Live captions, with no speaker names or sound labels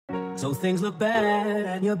So things look bad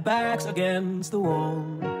and your back's against the wall.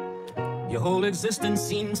 Your whole existence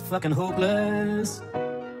seems fucking hopeless.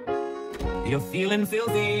 You're feeling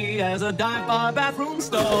filthy as a dive bar bathroom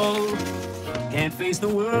stall. Can't face the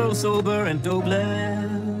world sober and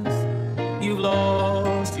dopeless. You've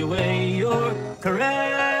lost your way, you're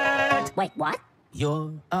correct. Wait, what?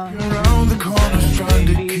 You're around the corners trying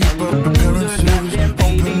to keep up appearances,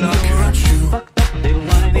 hoping I catch you.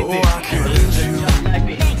 Oh, I can't let you.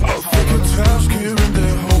 I'll flip a task here and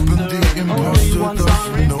there, hoping the imposter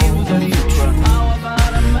doesn't know the truth.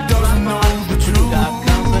 Doesn't know the truth.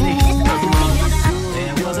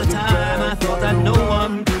 There was a time I thought that no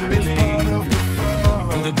one could relate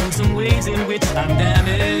to the gruesome ways in which I'm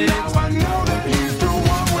damaged.